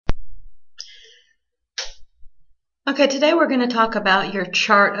Okay, today we're going to talk about your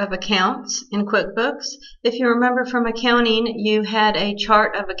chart of accounts in QuickBooks. If you remember from accounting, you had a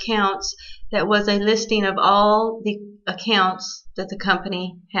chart of accounts that was a listing of all the accounts that the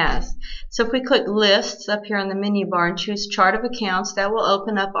company has. So if we click Lists up here on the menu bar and choose Chart of Accounts, that will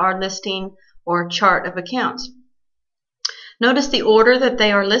open up our listing or chart of accounts. Notice the order that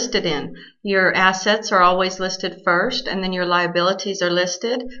they are listed in. Your assets are always listed first, and then your liabilities are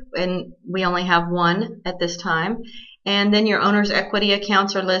listed, and we only have one at this time. And then your owner's equity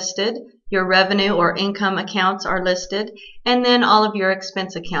accounts are listed, your revenue or income accounts are listed, and then all of your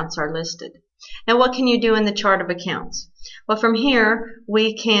expense accounts are listed. Now what can you do in the chart of accounts? Well, from here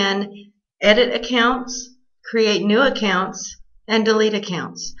we can edit accounts, create new accounts, and delete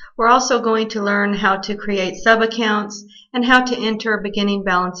accounts. We're also going to learn how to create sub-accounts and how to enter beginning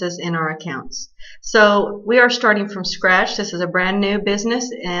balances in our accounts. So we are starting from scratch. This is a brand new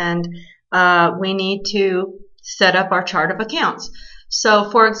business, and we need to set up our chart of accounts. So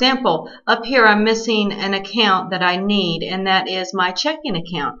for example, up here I'm missing an account that I need, and that is my checking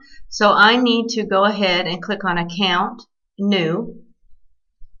account. So I need to go ahead and click on Account, New.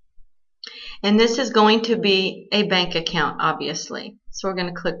 And this is going to be a bank account, obviously. So we're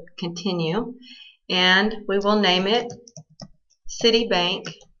going to click Continue, and we will name it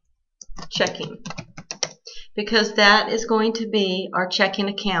Citibank Checking, because that is going to be our checking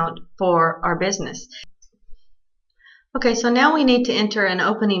account for our business. Okay, so now we need to enter an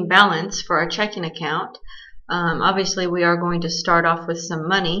opening balance for our checking account. Obviously, we are going to start off with some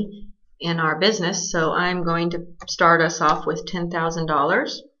money in our business, so I'm going to start us off with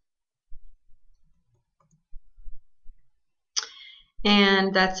 $10,000.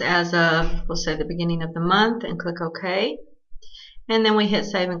 And that's as of, we'll say, the beginning of the month, and click OK. And then we hit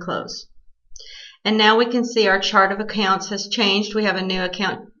Save and Close. And now we can see our chart of accounts has changed. We have a new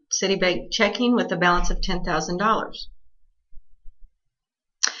account, Citibank Checking, with a balance of $10,000.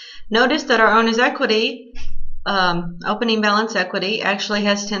 Notice that our owner's equity, opening balance equity, actually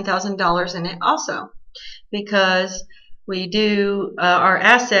has $10,000 in it also, because we do our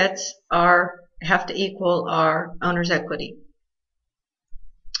assets have to equal our owner's equity.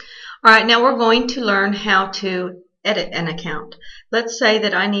 All right, now we're going to learn how to edit an account. Let's say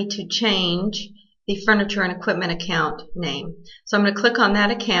that I need to change the furniture and equipment account name. So I'm going to click on that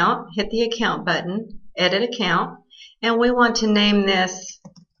account, hit the account button, edit account, and we want to name this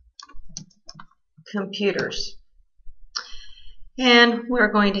Computers. And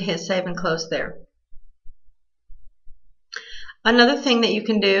we're going to hit Save and Close there. Another thing that you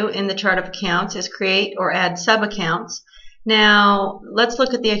can do in the chart of accounts is create or add sub-accounts. Now, let's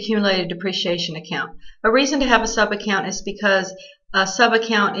look at the accumulated depreciation account. A reason to have a sub-account is because a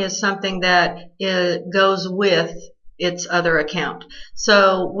sub-account is something that goes with its other account.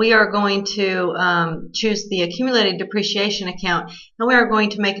 So we are going to choose the accumulated depreciation account, and we are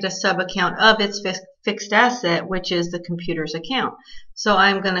going to make it a sub-account of its fixed asset, which is the computers account. So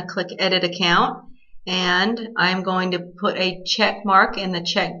I'm going to click Edit Account, and I'm going to put a check mark in the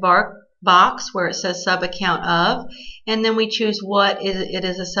check box where it says sub-account of, and then we choose what it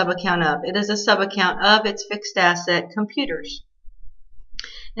is a sub-account of. It is a sub-account of its fixed asset, computers.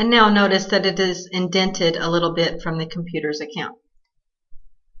 And now notice that it is indented a little bit from the computers account.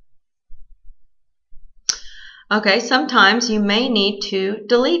 Okay, sometimes you may need to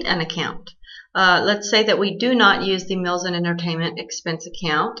delete an account. Let's say that we do not use the meals and entertainment expense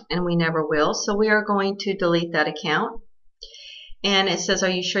account, and we never will, so we are going to delete that account. And it says, are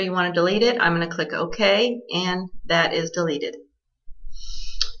you sure you want to delete it? I'm going to click OK, and that is deleted.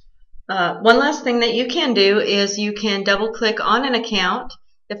 One last thing that you can do is you can double click on an account.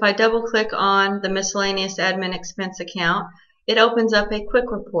 If I double click on the miscellaneous admin expense account, it opens up a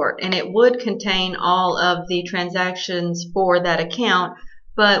quick report, and it would contain all of the transactions for that account,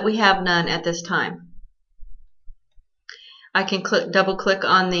 but we have none at this time. I can double click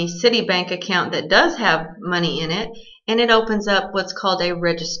on the Citibank account that does have money in it, and it opens up what's called a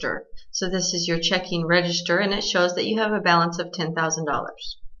register. So this is your checking register, and it shows that you have a balance of $10,000.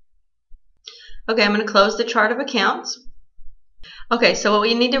 Okay, I'm going to close the chart of accounts. Okay, so what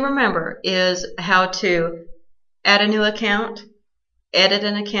we need to remember is how to add a new account, edit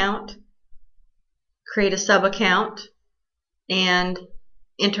an account, create a sub-account, and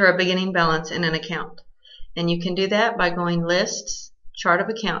enter a beginning balance in an account. And you can do that by going Lists, Chart of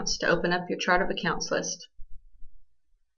Accounts to open up your chart of accounts list.